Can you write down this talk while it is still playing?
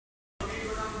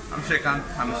I'm Srikanth.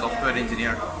 I'm a software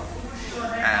engineer,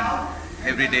 and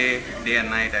every day, day and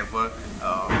night, I work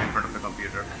in front of the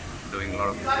computer, doing a lot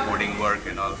of coding work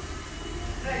and all.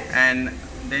 And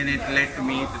then it led to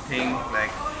me to think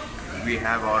like we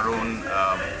have our own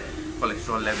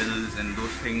cholesterol levels, and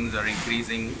those things are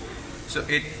increasing. So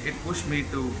it pushed me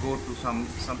to go to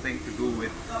something to do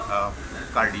with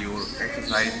cardio,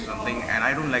 exercise, something. And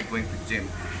I don't like going to gym.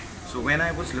 So when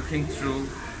I was looking through,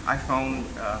 I found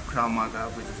Krav Maga,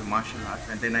 which is a martial arts,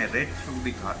 and then I read through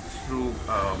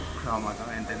Krav Maga,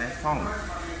 and then I found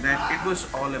that it was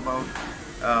all about,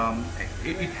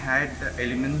 it had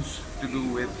elements to do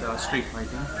with street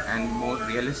fighting and more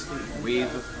realistic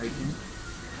ways of fighting,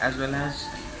 as well as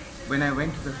when I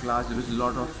went to the class, there was a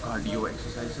lot of cardio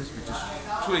exercises, which is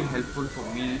truly helpful for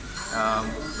me.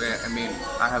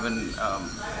 I have an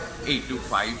 8 to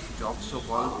 5 job,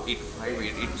 so-called 8 to 5,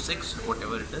 8 to 6,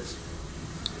 whatever it is.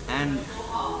 And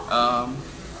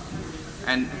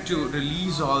to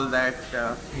release all that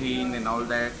pain and all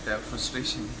that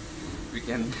frustration, we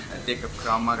can take up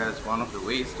Krav Maga as one of the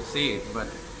ways to say it. But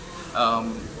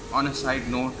on a side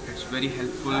note, it's very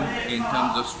helpful in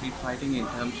terms of street fighting, in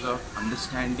terms of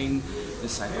understanding the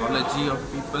psychology of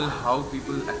people, how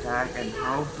people attack, and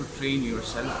how to train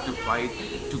yourself to fight,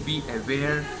 to be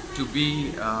aware, to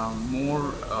be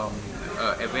more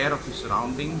aware of your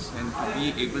surroundings, and to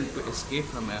be able to escape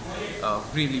from a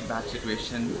really bad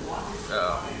situation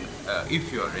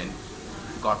if you're in,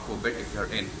 God forbid if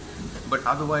you're in. But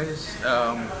otherwise,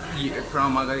 Krav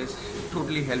Maga is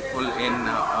totally helpful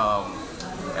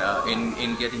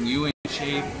in getting you in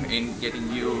shape, in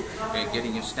getting your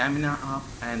stamina up,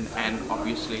 and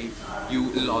obviously you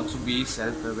will also be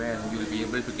self-aware, and you will be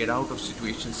able to get out of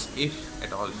situations if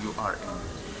at all you are in.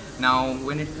 Now,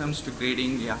 when it comes to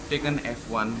grading, I've taken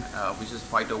F1, which is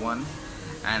Fighter 1,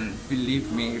 and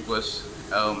believe me, it was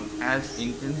as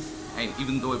intense. And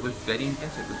even though it was very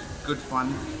intense, it was good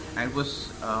fun, and it was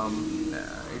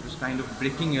kind of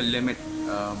breaking your limit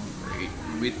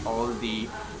with all the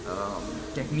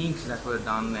techniques that were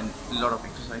done, and a lot of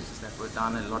exercises that were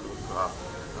done, and a lot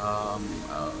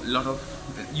of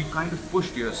you kind of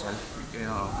pushed yourself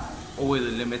over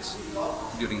the limits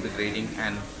during the grading.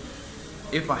 And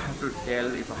if I have to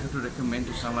recommend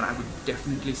to someone, I would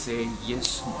definitely say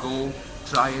yes, go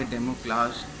try a demo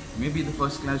class. Maybe the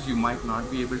first class you might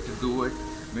not be able to do it,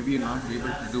 maybe you'll not be able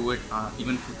to do it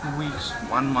even for 2 weeks,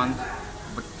 1 month,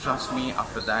 but trust me,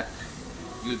 after that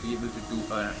you'll be able to do,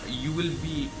 you will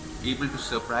be able to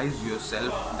surprise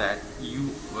yourself that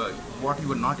what you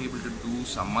were not able to do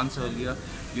some months earlier,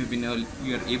 you're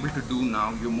able to do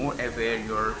now. You're more aware,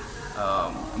 you're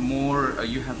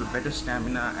you have a better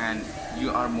stamina, and you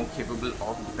are more capable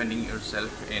of defending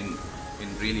yourself in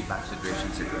really bad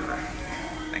situations if you're right.